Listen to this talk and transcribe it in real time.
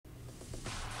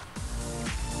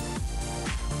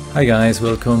Hi guys,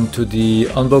 welcome to the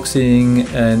unboxing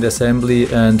and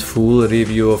assembly and full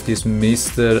review of this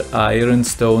Mr.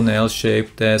 Ironstone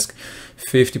L-shaped desk,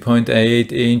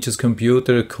 50.8 inches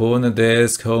computer, corner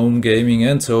desk, home gaming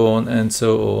and so on and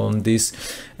so on. This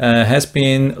has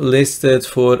been listed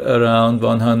for around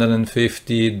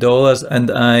 $150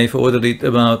 and I've ordered it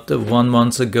about 1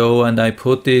 month ago, and I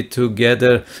put it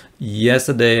together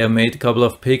yesterday. I made a couple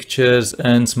of pictures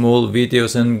and small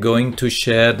videos and I'm going to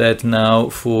share that now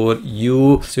for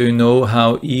you, so you know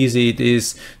how easy it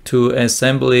is to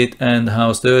assemble it and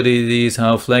how sturdy it is,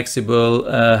 how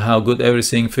flexible, how good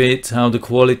everything fits, how the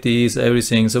quality is,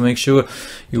 everything. So make sure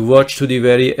you watch to the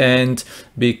very end,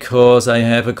 because I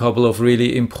have a couple of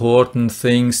really important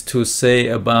things to say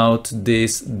about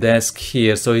this desk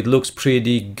here. So it looks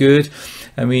pretty good.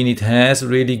 I mean, it has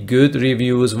really good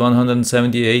reviews,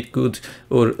 178 good,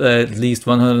 or at least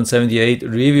 178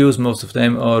 reviews. Most of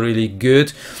them are really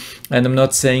good, and I'm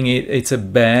not saying it's a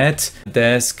bad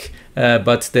desk,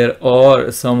 but there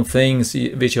are some things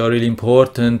which are really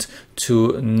important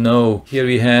to know. Here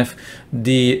we have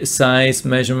the size,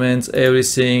 measurements,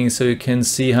 everything, so you can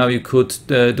see how you could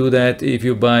do that if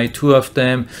you buy 2 of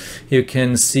them. You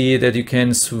can see that you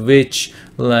can switch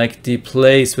like the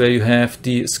place where you have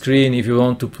the screen. If you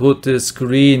want to put the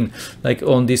screen like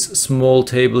on this small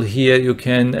table here, you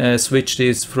can switch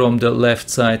this from the left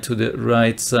side to the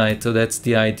right side. So that's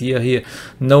the idea here.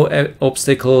 No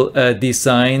obstacle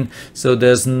design, so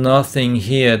there's nothing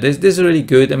here. This is really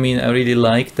good. I mean, I really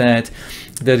like that.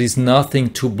 There is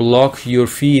nothing to block your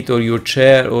feet or your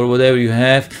chair or whatever you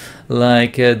have.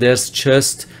 Like there's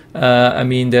just I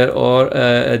mean, there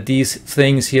are these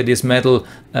things here, these metal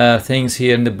things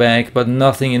here in the back, but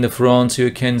nothing in the front, so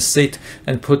you can sit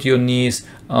and put your knees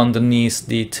underneath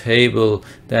the table.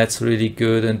 That's really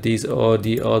good. And these are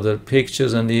the other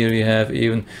pictures, and here we have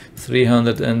even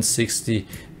 360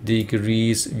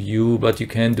 degrees view, but you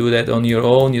can do that on your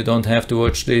own. You don't have to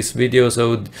watch this video.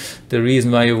 So the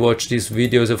reason why you watch these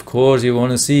videos, of course, you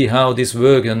want to see how this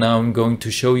works, and now I'm going to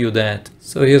show you that.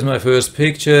 So here's my first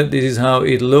picture. This is how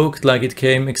it looked like. It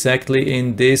came exactly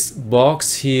in this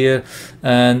box here,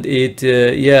 and it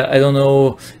yeah, I don't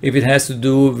know if it has to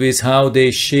do with how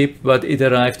they ship, but it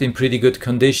arrived in pretty good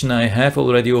condition. I have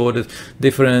already ordered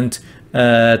different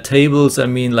tables, I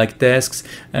mean like desks,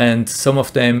 and some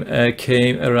of them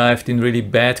arrived in really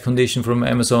bad condition from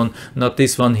Amazon. Not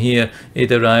this one here, it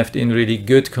arrived in really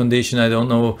good condition. I don't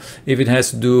know if it has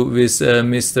to do with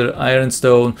Mr.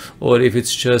 Ironstone or if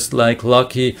it's just like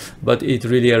lucky, but it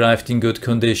really arrived in good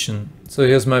condition. So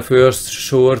here's my first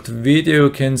short video. You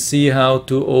can see how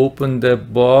to open the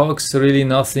box. Really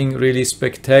nothing really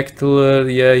spectacular.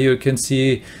 Yeah, you can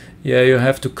see, yeah, you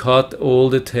have to cut all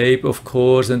the tape, of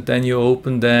course, and then you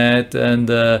open that, and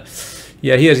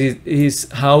yeah, here is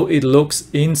how it looks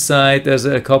inside. There's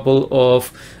a couple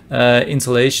of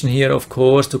insulation here, of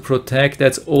course, to protect.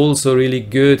 That's also really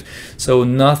good. So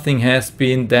nothing has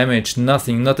been damaged,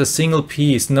 nothing, not a single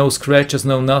piece, no scratches,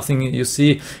 no nothing. You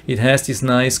see it has these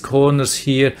nice corners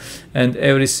here, and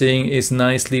everything is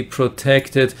nicely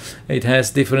protected. It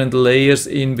has different layers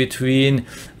in between.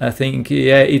 I think,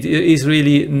 yeah, it is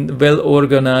really well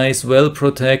organized, well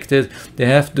protected. They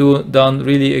have done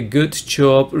really a good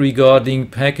job regarding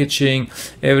packaging.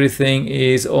 Everything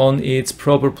is on its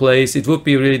proper place. It would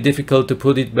be really difficult to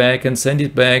put it back and send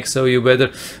it back, so you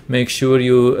better make sure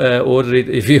you order it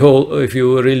if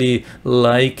you really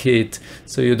like it,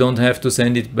 so you don't have to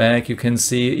send it back. You can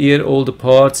see here all the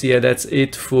parts. Yeah, that's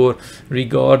it for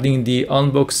regarding the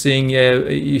unboxing. Yeah,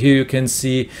 here you can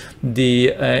see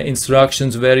the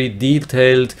instructions, very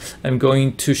detailed. I'm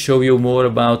going to show you more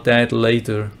about that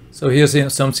later. So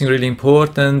here's something really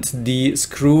important. The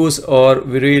screws are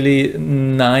really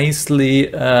nicely,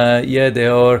 yeah, they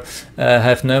are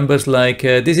have numbers like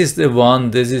this is the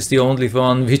one. This is the only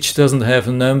one which doesn't have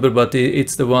a number, but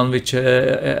it's the one which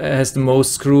has the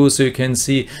most screws. So you can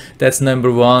see that's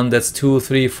number 1. That's 2,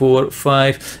 3, 4,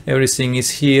 5. Everything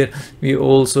is here. We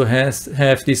also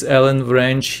have this Allen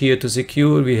wrench here to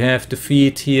secure. We have the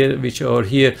feet here, which are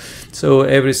here. So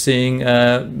everything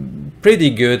pretty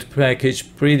good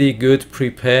packaged, pretty good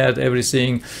prepared,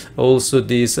 everything. Also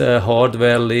this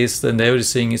hardware list and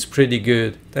everything is pretty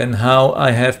good. Then how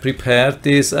I have prepared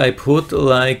this, I put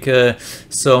like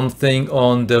something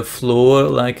on the floor,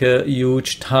 like a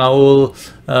huge towel,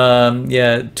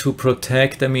 yeah, to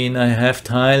protect. I mean, I have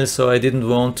tiles, so I didn't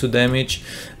want to damage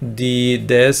the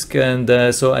desk, and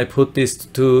so I put this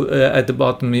to at the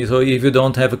bottom. So if you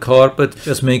don't have a carpet,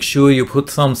 just make sure you put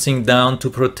something down to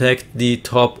protect the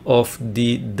top of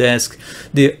the desk.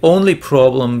 The only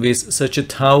problem with such a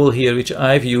towel here, which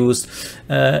I've used,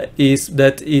 is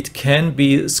that it can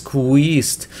be still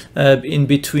squeezed in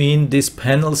between these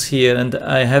panels here, and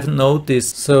I haven't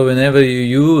noticed. So whenever you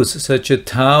use such a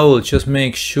towel, just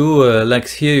make sure, like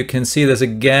here you can see there's a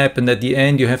gap, and at the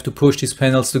end you have to push these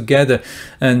panels together,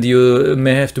 and you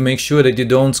may have to make sure that you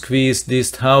don't squeeze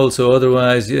this towel, so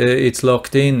otherwise it's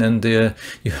locked in, and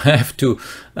you have to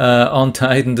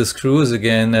untighten the screws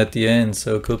again at the end,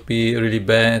 so it could be really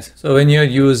bad. So when you're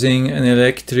using an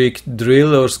electric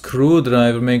drill or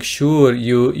screwdriver, make sure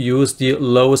you use the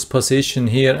lowest position.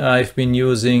 Here I've been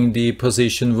using the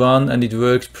position 1 and it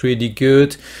worked pretty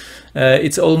good.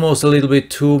 It's almost a little bit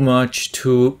too much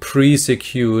to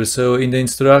pre-secure, so in the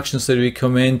instructions they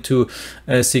recommend to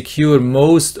secure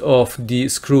most of the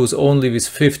screws only with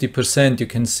 50%. You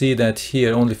can see that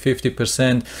here, only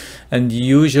 50%, and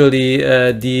usually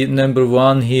the number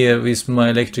 1 here with my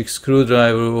electric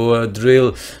screwdriver or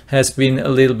drill has been a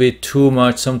little bit too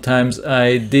much. Sometimes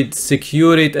I did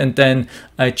secure it and then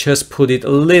I just put it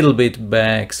a little bit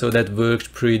back, so that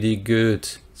worked pretty good.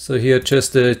 So here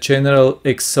just a general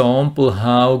example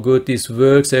how good this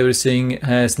works. Everything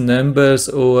has numbers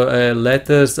or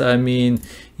letters. I mean,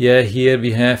 yeah, here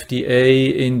we have the A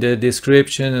in the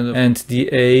description and the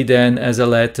A then as a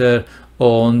letter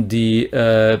on the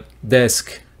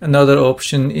desk. Another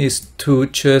option is to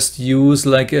just use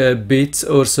like bits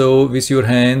or so with your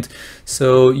hand.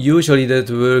 So usually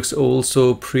that works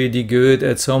also pretty good.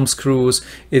 At some screws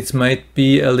it might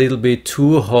be a little bit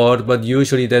too hard, but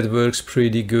usually that works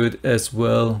pretty good as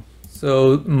well.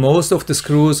 So most of the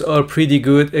screws are pretty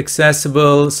good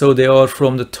accessible, so they are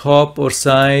from the top or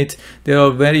side. There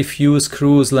are very few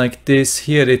screws like this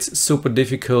here. It's super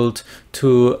difficult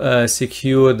to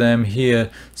secure them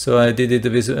here. So I did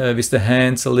it with the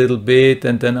hands a little bit,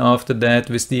 and then after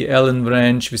that with the Allen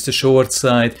wrench with the short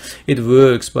side. It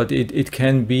works, but it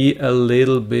can be a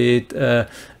little bit a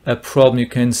problem. You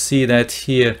can see that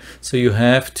here. So you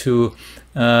have to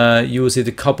use it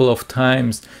a couple of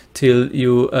times till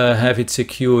you have it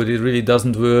secured. It really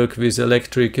doesn't work with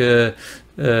electric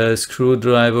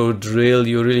screwdriver or drill.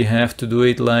 You really have to do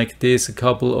it like this a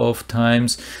couple of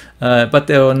times, but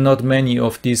there are not many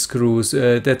of these screws.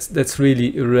 That's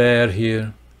really rare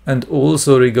here. And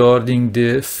also regarding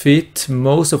the fit,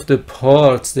 most of the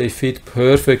parts, they fit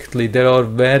perfectly. There are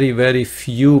very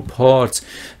few parts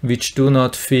which do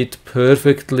not fit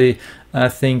perfectly. I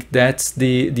think that's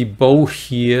the bow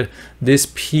here,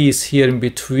 this piece here in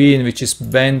between which is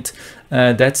bent.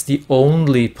 That's the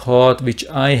only part which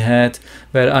I had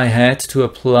where I had to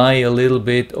apply a little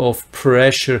bit of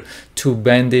pressure to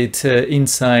bend it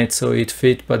inside so it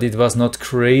fit, but it was not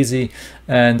crazy,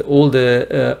 and all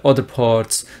the other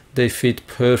parts, they fit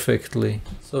perfectly.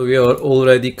 So we are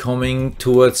already coming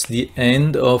towards the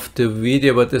end of the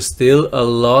video, but there's still a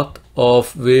lot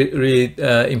of really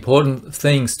important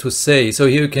things to say. So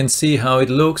here you can see how it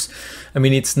looks. I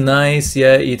mean, it's nice.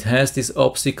 Yeah, it has this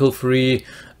obstacle free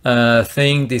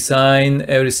thing, design,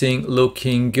 everything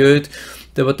looking good.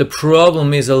 But the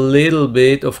problem is a little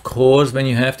bit, of course, when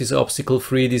you have this obstacle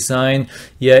free design,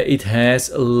 yeah, it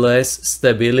has less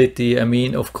stability. I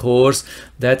mean, of course,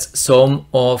 that's some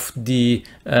of the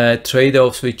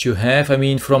trade-offs which you have. I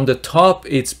mean, from the top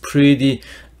it's pretty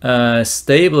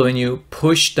stable when you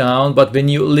push down, but when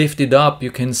you lift it up,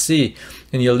 you can see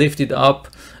when you lift it up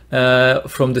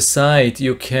from the side,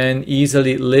 you can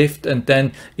easily lift, and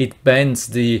then it bends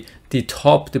the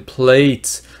top, the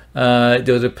plates,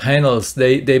 the panels,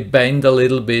 they bend a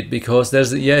little bit because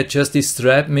there's just this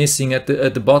strap missing at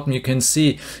the bottom. You can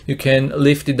see you can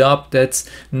lift it up. That's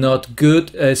not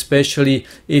good, especially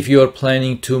if you're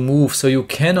planning to move. So you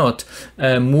cannot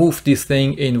move this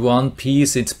thing in one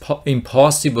piece. It's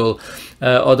impossible.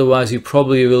 Otherwise you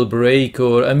probably will break,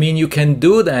 or I mean, you can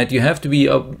do that. You have to be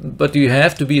but you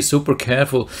have to be super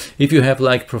careful. If you have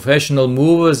like professional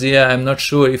movers, yeah, I'm not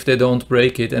sure if they don't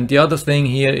break it. And the other thing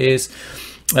here is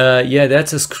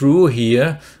that's a screw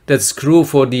here. That's screw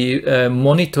for the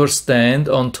monitor stand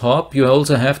on top. You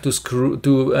also have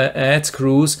to add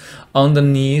screws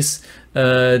underneath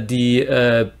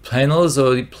the panels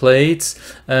or the plates,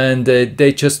 and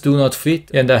they just do not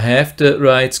fit. And I have the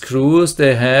right screws.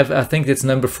 They have, I think it's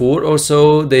number 4 or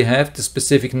so. They have the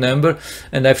specific number,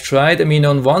 and I've tried. I mean,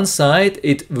 on one side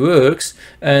it works,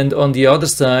 and on the other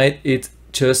side it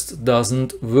just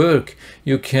doesn't work.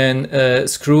 You can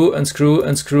screw and screw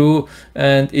and screw,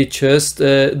 and it just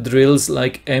drills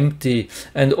like empty.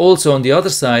 And also on the other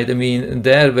side, I mean,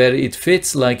 there where it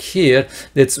fits, like here,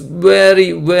 that's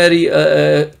very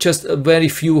just a very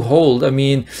few holes. I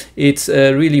mean, it's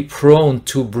really prone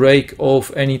to break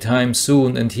off anytime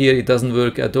soon, and here it doesn't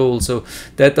work at all. So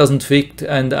that doesn't fit.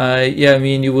 And I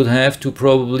mean, you would have to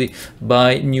probably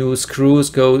buy new screws,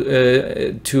 go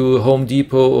to Home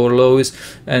Depot or Lowe's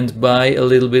and buy a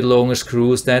little bit longer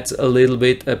screws. That's a little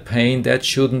bit a pain. That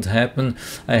shouldn't happen.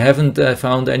 I haven't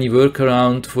found any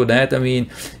workaround for that. I mean,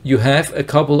 you have a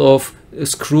couple of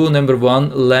screw number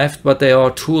 1 left, but they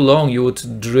are too long. You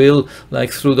would drill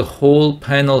like through the whole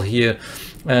panel here,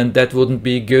 and that wouldn't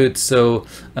be good. So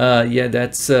yeah,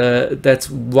 that's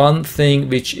one thing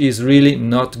which is really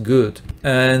not good.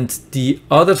 And the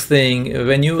other thing,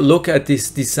 when you look at this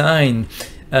design,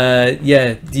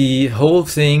 yeah, the whole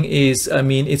thing is, I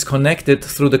mean, it's connected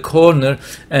through the corner,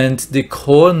 and the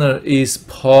corner is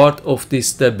part of the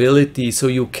stability, so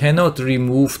you cannot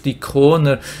remove the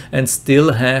corner and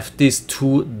still have these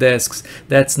 2 desks.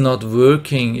 That's not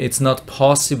working. It's not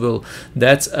possible.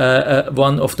 That's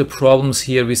one of the problems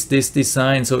here with this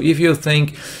design. So if you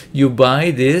think you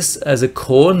buy this as a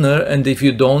corner, and if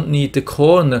you don't need the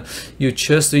corner, you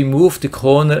just remove the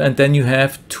corner, and then you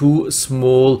have 2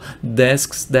 small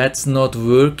desks. That's not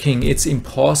working. It's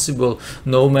impossible,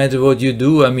 no matter what you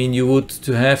do. I mean, you would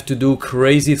have to do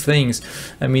crazy things.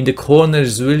 I mean, the corner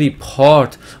is really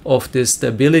part of the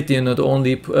stability, and not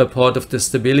only part of the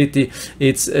stability,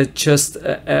 it's just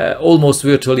almost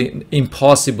virtually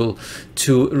impossible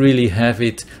to really have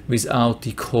it without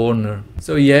the corner.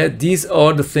 So yeah, these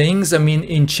are the things. I mean,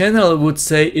 in general, I would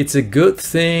say it's a good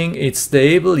thing. It's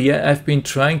stable. Yeah, I've been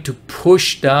trying to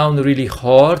push down really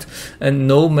hard, and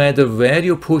no matter where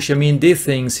you push, I mean, these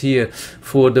things here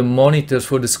for the monitors,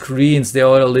 for the screens, they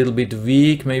are a little bit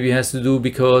weak. Maybe it has to do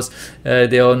because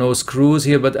there are no screws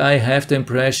here, but I have the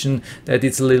impression that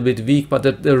it's a little bit weak. But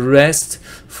the rest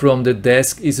from the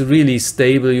desk is really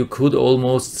stable. You could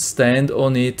almost stand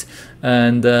on it,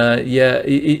 and yeah,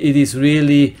 it is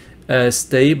really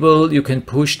stable. You can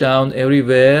push down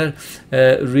everywhere,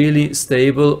 really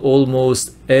stable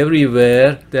almost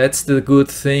everywhere. That's the good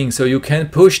thing. So you can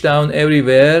push down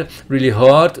everywhere really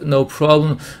hard, no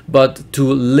problem, but to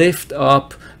lift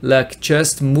up, like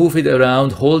just move it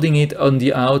around, holding it on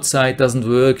the outside doesn't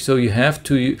work. So you have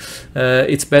to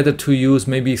it's better to use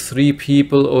maybe 3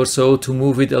 people or so to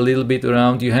move it a little bit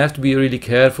around. You have to be really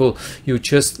careful. You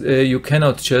just you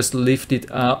cannot just lift it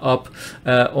up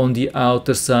on the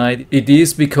outer side. It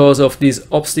is because of this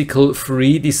obstacle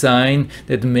free design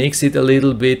that makes it a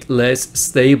little bit less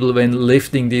stable when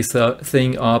lifting this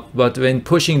thing up, but when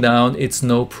pushing down, it's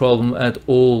no problem at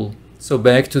all. So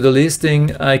back to the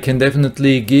listing, I can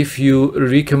definitely give you a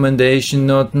recommendation,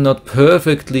 not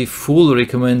perfectly full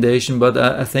recommendation, but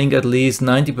I think at least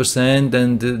 90%,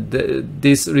 and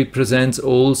this represents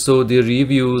also the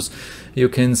reviews. You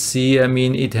can see, I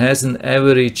mean, it has an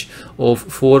average of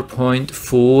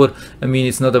 4.4. I mean,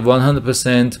 it's not a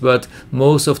 100%, but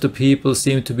most of the people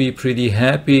seem to be pretty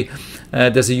happy.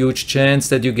 There's a huge chance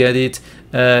that you get it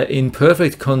in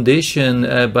perfect condition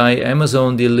by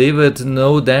Amazon, delivered,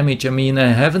 no damage. I mean, I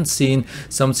haven't seen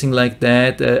something like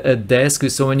that, a desk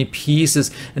with so many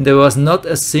pieces, and there was not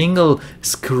a single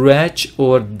scratch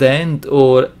or dent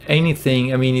or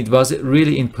anything. I mean, it was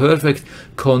really in perfect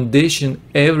condition,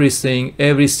 everything,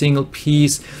 every single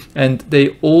piece, and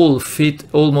they all fit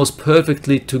almost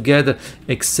perfectly together,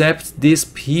 except this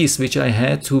piece which I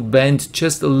had to bend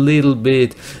just a little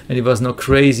bit, and it was not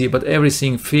crazy, but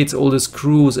everything fits, all the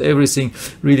screws, everything.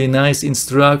 Really nice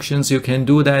instructions. You can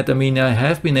do that. I mean, I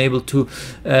have been able to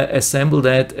assemble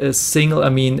that single, I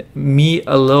mean, me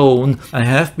alone, I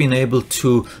have been able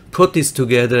to put this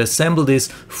together, assemble this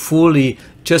fully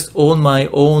just on my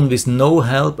own with no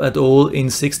help at all in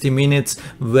 60 minutes,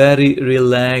 very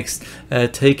relaxed,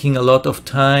 taking a lot of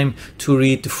time to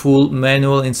read the full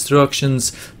manual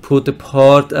instructions, put the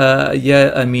part,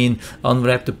 yeah, I mean,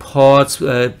 unwrap the parts,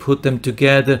 put them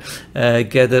together,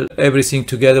 gather everything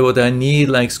together what I need,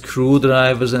 like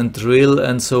screwdrivers and drill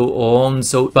and so on.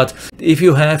 So, but if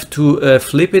you have to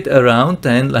flip it around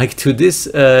then, like to this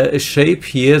shape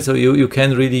here, so you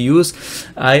can really use,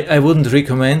 I wouldn't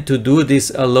recommend to do this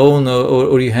things alone,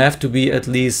 or you have to be at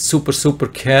least super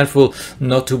careful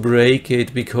not to break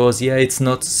it, because yeah, it's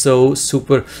not so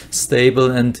super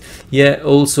stable. And yeah,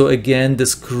 also again, the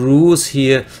screws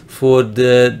here for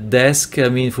the desk, I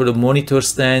mean for the monitor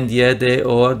stand, yeah, they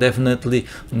are definitely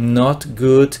not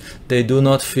good. They do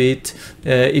not fit.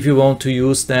 If you want to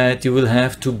use that, you will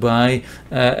have to buy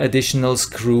additional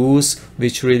screws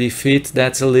which really fit.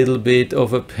 That's a little bit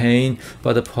of a pain,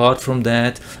 but apart from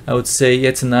that, I would say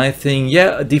it's a nice thing.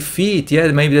 Yeah, the feet, yeah,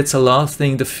 maybe that's a last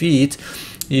thing. The feet,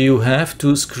 you have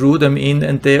to screw them in,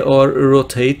 and they are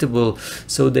rotatable,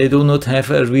 so they do not have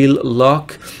a real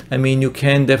lock. I mean, you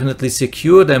can definitely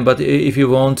secure them, but if you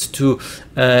want to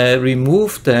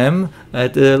remove them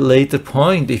at a later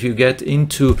point, if you get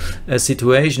into a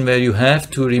situation where you have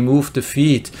to remove the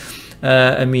feet,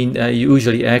 I mean,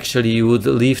 usually actually you would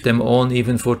leave them on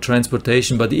even for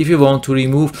transportation, but if you want to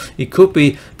remove, it could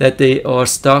be that they are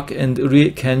stuck and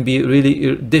can be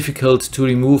really difficult to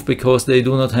remove, because they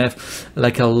do not have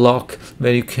like a lock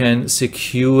where you can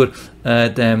secure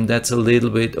them. That's a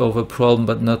little bit of a problem,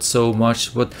 but not so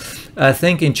much. But I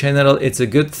think in general it's a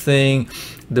good thing.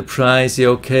 The price, yeah,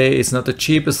 okay, it's not the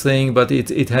cheapest thing, but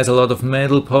it has a lot of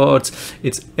metal parts.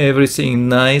 It's everything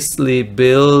nicely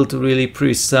built, really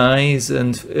precise,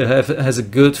 and has a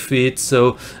good fit.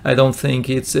 So I don't think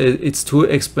it's too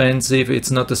expensive. It's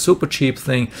not a super cheap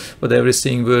thing, but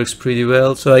everything works pretty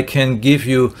well. So I can give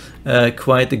you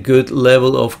quite a good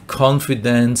level of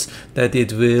confidence that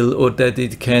it will, or that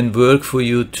it can work for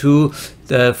you too.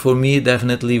 For me, it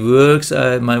definitely works.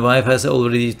 My wife has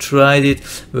already tried it,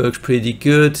 works pretty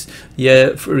good.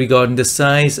 Yeah, regarding the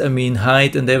size, I mean,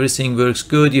 height and everything works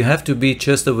good. You have to be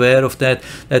just aware of that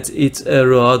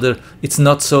it's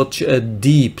not such a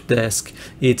deep desk.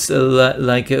 It's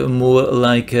more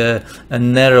like a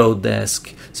narrow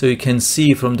desk. So you can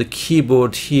see from the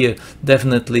keyboard here,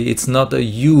 definitely it's not a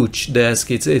huge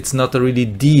desk. It's not a really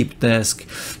deep desk.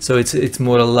 So it's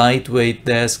more a lightweight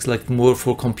desk, like more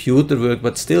for computer work.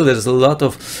 But still, there's a lot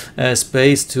of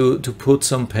space to put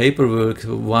some paperwork.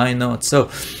 Why not? So,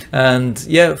 and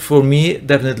yeah, for me,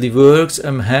 definitely works.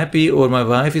 I'm happy, or my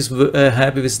wife is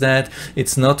happy with that.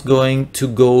 It's not going to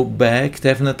go back.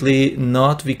 Definitely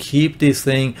not. We keep this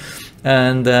thing.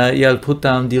 And yeah, I'll put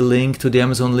down the link to the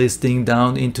Amazon listing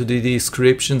down into the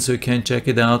description, so you can check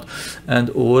it out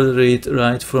and order it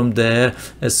right from there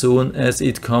as soon as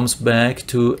it comes back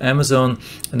to Amazon.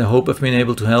 And I hope I've been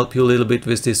able to help you a little bit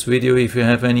with this video. If you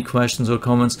have any questions or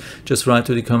comments, just write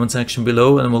to the comment section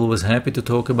below, and I'm always happy to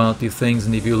talk about these things.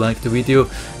 And if you like the video,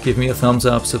 give me a thumbs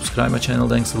up, subscribe my channel.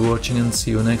 Thanks for watching, and see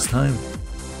you next time.